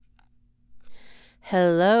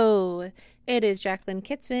Hello, it is Jacqueline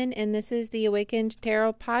Kitzman, and this is the Awakened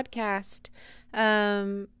Tarot podcast.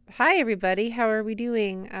 Hi everybody, how are we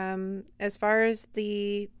doing? As far as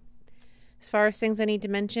things I need to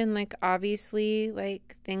mention, like obviously,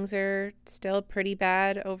 like things are still pretty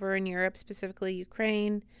bad over in Europe, specifically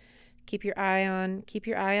Ukraine. Keep your eye on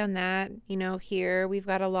that. Here we've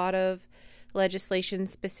got a lot of legislation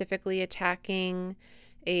specifically attacking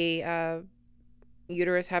a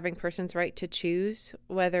uterus having person's right to choose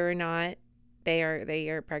whether or not they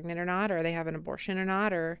are pregnant or not, or they have an abortion or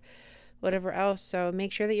not, or whatever else. So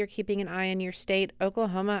make sure that you're keeping an eye on your state.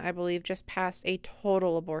 Oklahoma, I believe, just passed a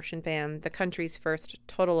total abortion ban, the country's first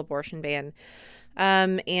total abortion ban.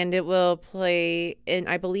 And it will play in,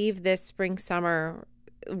 I believe, this spring, summer.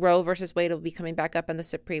 Roe versus Wade will be coming back up in the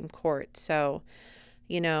Supreme Court. So,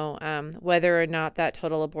 whether or not that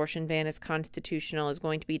total abortion ban is constitutional is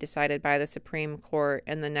going to be decided by the Supreme Court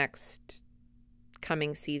in the next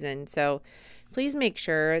coming season. So please make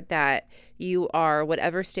sure that you are,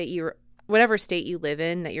 whatever state you live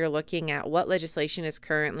in, that you're looking at what legislation is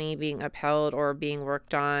currently being upheld or being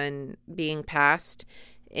worked on being passed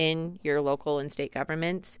in your local and state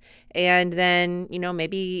governments. And then,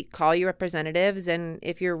 maybe call your representatives. And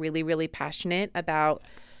if you're really, really passionate about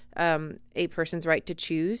a person's right to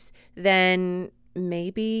choose, then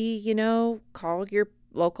maybe, call your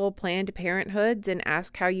local Planned Parenthoods and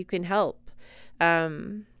ask how you can help.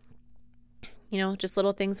 Just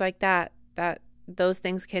little things like that those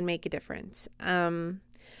things can make a difference. Other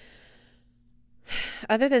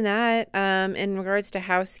than that, in regards to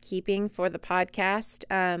housekeeping for the podcast,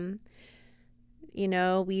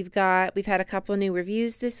 we've had a couple new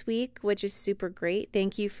reviews this week, which is super great.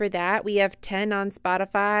 Thank you for that. We have 10 on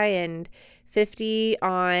Spotify and 50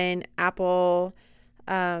 on Apple,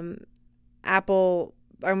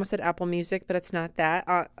 I almost said Apple Music, but it's not that,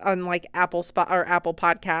 on like Apple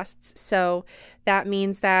Podcasts. So that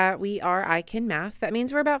means that I can math. That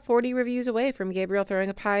means we're about 40 reviews away from Gabriel throwing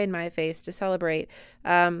a pie in my face to celebrate.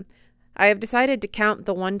 I have decided to count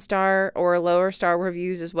the 1-star or lower star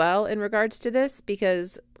reviews as well in regards to this,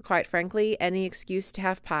 because quite frankly, any excuse to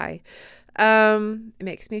have pie, it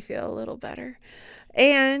makes me feel a little better.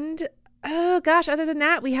 And oh gosh, other than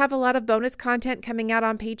that, we have a lot of bonus content coming out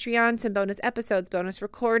on Patreon, some bonus episodes, bonus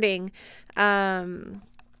recording,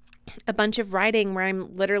 a bunch of writing where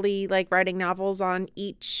I'm literally like writing novels on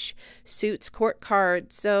each suit's court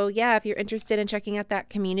card. So yeah, if you're interested in checking out that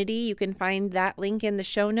community, you can find that link in the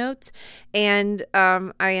show notes. And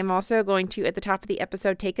I am also going to, at the top of the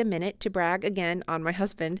episode, take a minute to brag again on my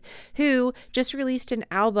husband, who just released an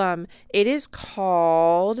album. It is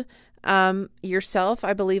called Yourself,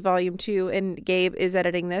 I believe, Volume 2, and Gabe is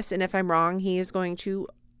editing this, and if I'm wrong, he is going to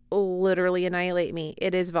literally annihilate me.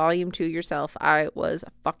 It is Volume 2, Yourself. I was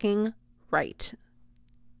fucking right.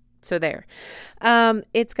 So there.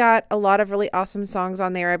 It's got a lot of really awesome songs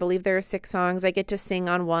on there. I believe there are 6 songs. I get to sing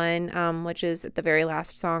on one, which is the very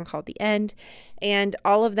last song, called The End. And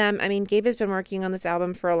all of them, Gabe has been working on this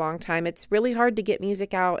album for a long time. It's really hard to get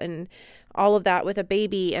music out and all of that with a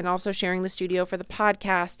baby, and also sharing the studio for the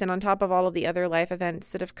podcast, and on top of all of the other life events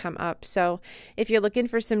that have come up. So if you're looking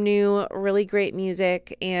for some new, really great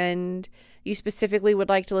music, and you specifically would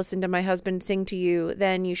like to listen to my husband sing to you,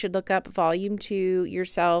 then you should look up Volume 2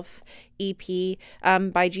 Yourself EP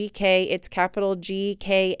by GK. It's capital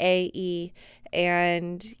GKAE.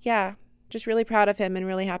 And yeah, just really proud of him and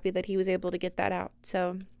really happy that he was able to get that out.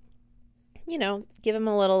 So, give him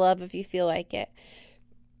a little love if you feel like it.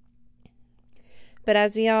 But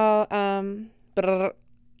as we all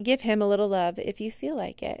give him a little love if you feel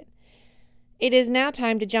like it. It is now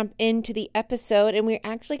time to jump into the episode, and we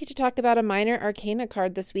actually get to talk about a minor arcana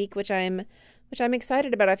card this week, which I'm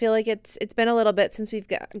excited about. I feel like it's been a little bit since we've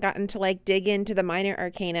gotten to like dig into the minor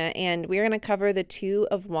arcana, and we're going to cover the 2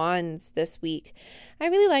 of Wands this week. I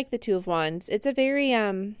really like the 2 of Wands. It's a very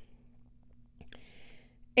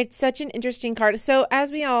it's such an interesting card. So as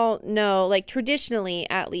we all know, like traditionally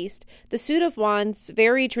at least, the suit of Wands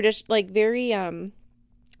very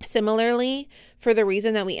similarly, for the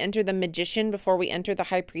reason that we enter the Magician before we enter the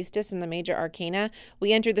High Priestess and the Major Arcana,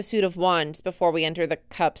 we enter the suit of Wands before we enter the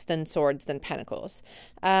Cups, then Swords, then Pentacles.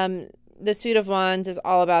 The suit of Wands is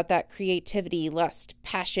all about that creativity, lust,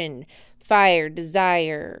 passion, fire,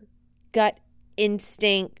 desire, gut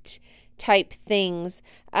instinct type things.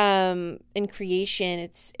 In creation,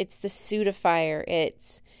 it's the suit of fire.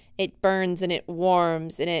 It burns and it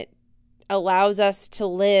warms and it allows us to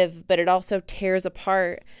live, but it also tears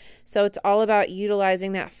apart. So it's all about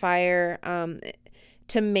utilizing that fire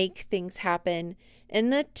to make things happen.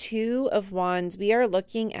 In the 2 of Wands, we are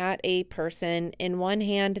looking at a person. In one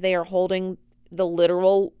hand, they are holding the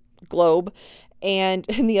literal globe. And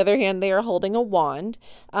in the other hand, they are holding a wand.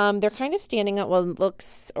 They're kind of standing at what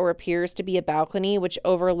looks or appears to be a balcony, which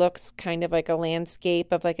overlooks kind of like a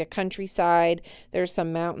landscape of like a countryside. There's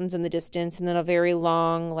some mountains in the distance, and then a very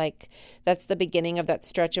long, like, that's the beginning of that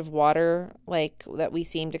stretch of water, like, that we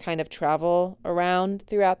seem to kind of travel around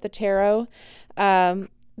throughout the tarot.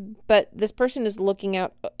 But this person is looking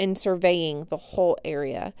out and surveying the whole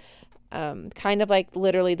area. Kind of like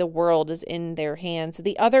literally the world is in their hands.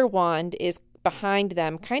 The other wand is behind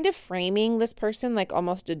them, kind of framing this person like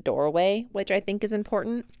almost a doorway, which I think is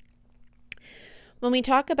important. When we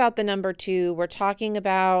talk about the number 2, we're talking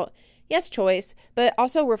about, yes, choice, but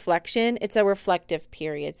also reflection. It's a reflective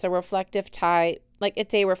period. It's a reflective time, like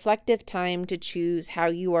it's a reflective time to choose how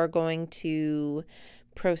you are going to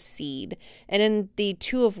proceed. And in the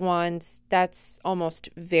 2 of Wands, that's almost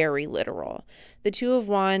very literal. The 2 of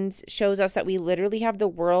Wands shows us that we literally have the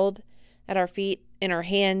world at our feet, in our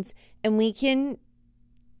hands, and we can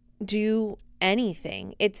do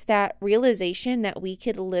anything. It's that realization that we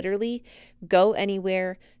could literally go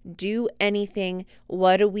anywhere, do anything.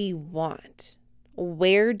 What do we want?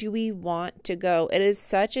 Where do we want to go? It is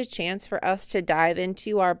such a chance for us to dive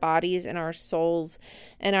into our bodies and our souls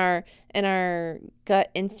and our gut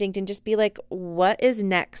instinct and just be like, what is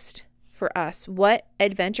next for us? What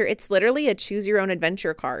adventure? It's literally a choose your own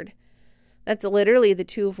adventure card. That's literally the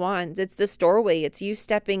 2 of Wands. It's this doorway. It's you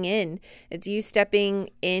stepping in. It's you stepping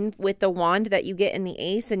in with the wand that you get in the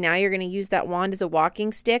Ace, and now you're going to use that wand as a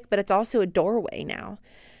walking stick, but it's also a doorway now.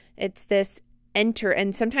 It's this enter,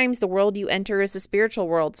 and sometimes the world you enter is the spiritual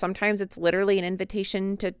world. Sometimes it's literally an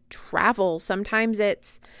invitation to travel. Sometimes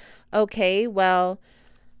it's, okay, well,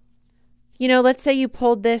 you know, let's say you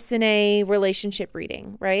pulled this in a relationship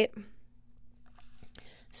reading, right?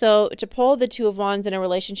 So to pull the 2 of Wands in a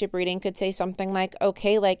relationship reading could say something like,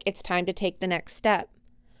 okay, like it's time to take the next step.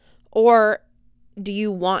 Or do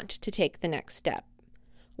you want to take the next step?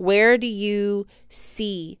 Where do you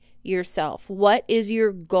see yourself? What is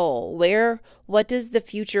your goal? What does the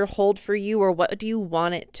future hold for you, or what do you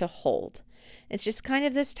want it to hold? It's just kind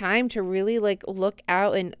of this time to really like look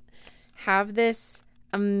out and have this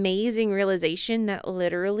amazing realization that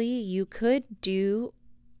literally you could do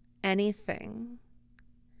anything.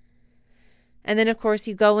 And then, of course,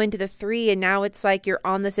 you go into the 3, and now it's like you're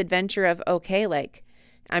on this adventure of, okay, like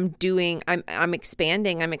I'm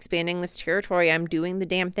expanding this territory. I'm doing the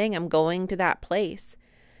damn thing. I'm going to that place.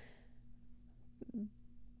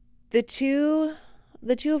 The two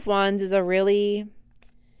of Wands is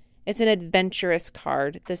it's an adventurous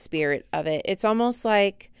card, the spirit of it. It's almost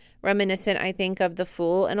like reminiscent, I think, of the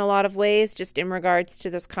Fool in a lot of ways, just in regards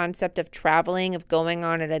to this concept of traveling, of going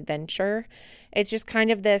on an adventure. It's just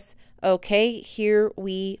kind of this, okay, here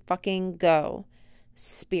we fucking go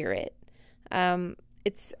spirit.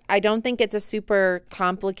 I don't think it's a super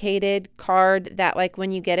complicated card that like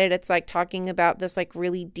when you get it, it's like talking about this like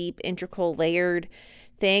really deep, integral, layered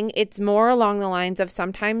thing. It's more along the lines of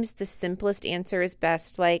sometimes the simplest answer is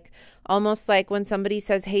best. Like almost like when somebody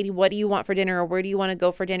says, hey, what do you want for dinner, or where do you want to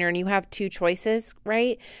go for dinner? And you have 2 choices,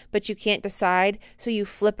 right? But you can't decide. So you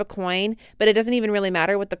flip a coin, but it doesn't even really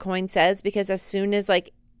matter what the coin says, because as soon as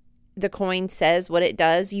like the coin says what it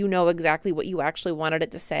does, you know exactly what you actually wanted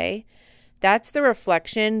it to say. That's the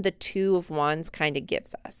reflection the 2 of Wands kind of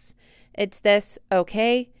gives us. It's this,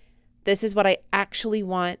 okay, this is what I actually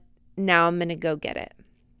want. Now I'm going to go get it.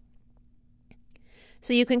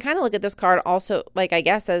 So you can kind of look at this card also, like, I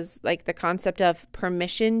guess, as like the concept of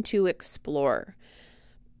permission to explore.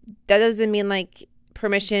 That doesn't mean like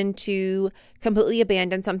permission to completely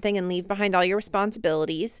abandon something and leave behind all your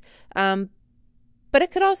responsibilities. But it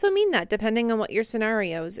could also mean that, depending on what your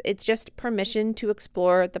scenarios. It's just permission to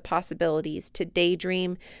explore the possibilities, to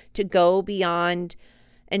daydream, to go beyond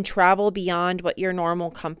and travel beyond what your normal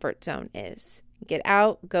comfort zone is. Get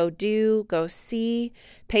out, go do, go see,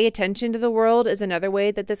 pay attention to the world is another way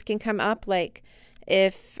that this can come up. Like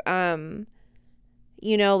if, like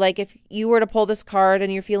if you were to pull this card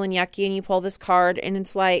and you're feeling yucky and you pull this card and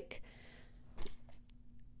it's like,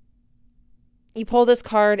 you pull this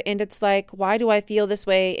card and it's like, why do I feel this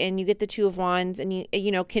way? And you get the 2 of Wands and you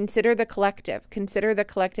consider the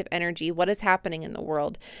collective energy. What is happening in the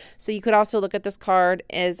world? So you could also look at this card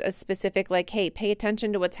as a specific, like, hey, pay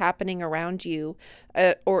attention to what's happening around you,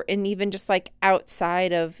 and even just like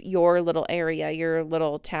outside of your little area, your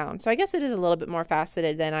little town. So I guess it is a little bit more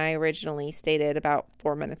faceted than I originally stated about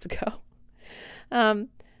 4 minutes ago.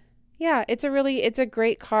 Yeah, it's a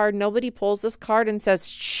great card. Nobody pulls this card and says,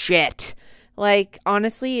 shit. Like,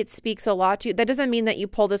 honestly, it speaks a lot to, that doesn't mean that you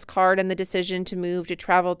pull this card and the decision to move, to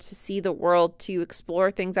travel, to see the world, to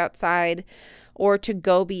explore things outside, or to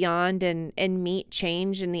go beyond and meet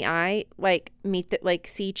change in the eye, like meet that, like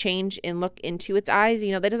see change and look into its eyes.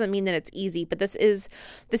 You know, that doesn't mean that it's easy, but this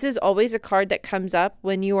is always a card that comes up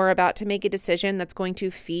when you are about to make a decision that's going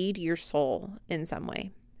to feed your soul in some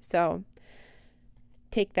way. So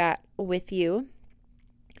take that with you.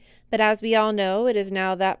 But as we all know, it is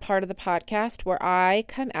now that part of the podcast where I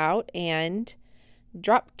come out and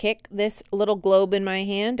drop kick this little globe in my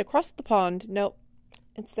hand across the pond. Nope,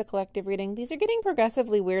 it's the collective reading. These are getting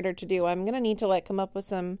progressively weirder to do. I'm going to need to like come up with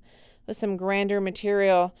some grander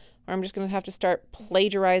material, or I'm just going to have to start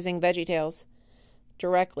plagiarizing VeggieTales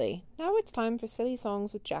directly. Now it's time for Silly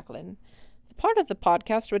Songs with Jacqueline. The part of the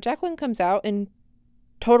podcast where Jacqueline comes out and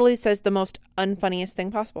totally says the most unfunniest thing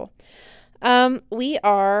possible. We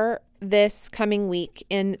are this coming week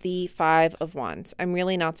in the Five of Wands. I'm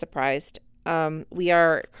really not surprised. We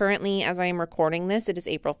are currently, as I am recording this, it is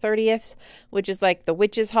April 30th, which is like the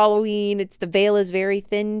witch's Halloween. The veil is very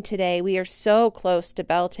thin today. We are so close to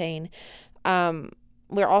Beltane.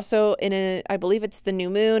 We're also in I believe it's the new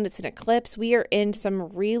moon. It's an eclipse. We are in some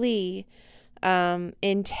really,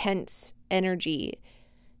 intense energy.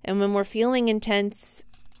 And when we're feeling intense,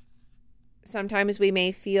 sometimes we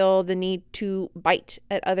may feel the need to bite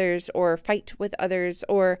at others or fight with others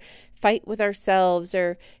or fight with ourselves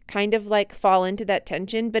or kind of like fall into that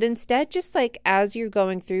tension. But instead, just like as you're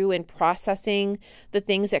going through and processing the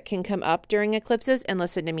things that can come up during eclipses, and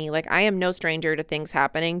listen to me, like I am no stranger to things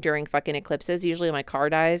happening during fucking eclipses. Usually my car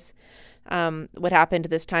dies. What happened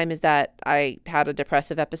this time is that I had a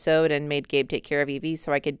depressive episode and made Gabe take care of Evie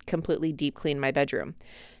so I could completely deep clean my bedroom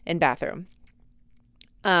and bathroom.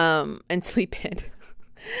 And sleep in.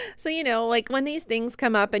 So, you know, like when these things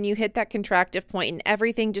come up and you hit that contractive point and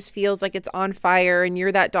everything just feels like it's on fire and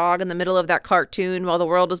you're that dog in the middle of that cartoon while the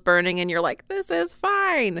world is burning and you're like, this is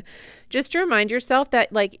fine. Just to remind yourself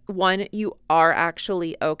that, like, one, you are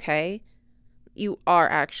actually okay. You are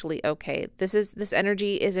actually okay. This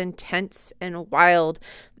energy is intense and wild.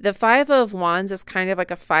 The Five of Wands is kind of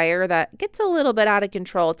like a fire that gets a little bit out of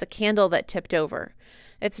control. It's a candle that tipped over.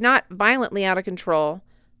 It's not violently out of control,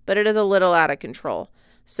 but it is a little out of control.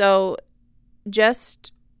 So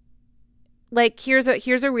just like, here's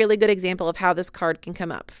a really good example of how this card can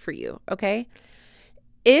come up for you. Okay.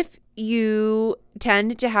 If you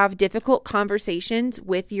tend to have difficult conversations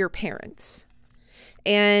with your parents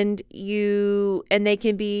and they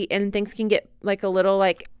can be, and things can get like a little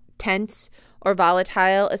like tense or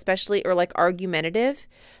volatile, especially, or like argumentative,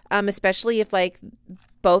 especially if like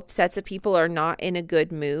both sets of people are not in a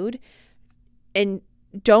good mood, and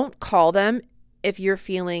don't call them if you're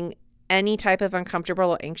feeling any type of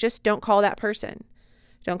uncomfortable or anxious. Don't call that person.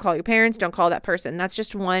 Don't call your parents. Don't call that person. That's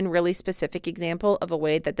just one really specific example of a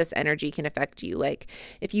way that this energy can affect you. Like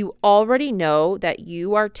if you already know that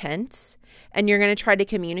you are tense and you're going to try to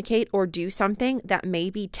communicate or do something that may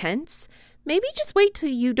be tense, maybe just wait till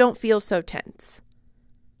you don't feel so tense.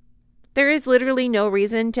 There is literally no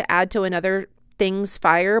reason to add to another thing's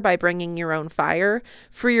fire by bringing your own fire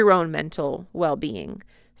for your own mental well-being.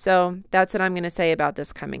 So that's what I'm going to say about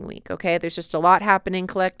this coming week. Okay. There's just a lot happening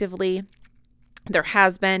collectively. There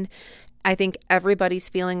has been. I think everybody's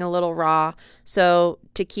feeling a little raw. So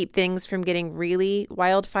to keep things from getting really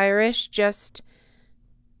wildfire-ish, just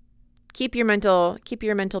keep your mental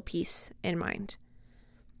peace in mind.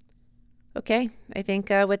 Okay, I think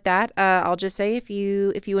with that, I'll just say if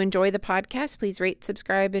you enjoy the podcast, please rate,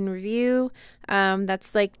 subscribe, and review.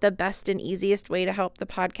 That's like the best and easiest way to help the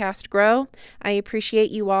podcast grow. I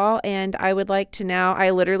appreciate you all, and I would like to now, I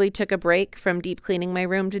literally took a break from deep cleaning my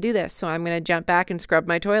room to do this, so I'm going to jump back and scrub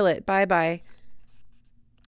my toilet. Bye-bye.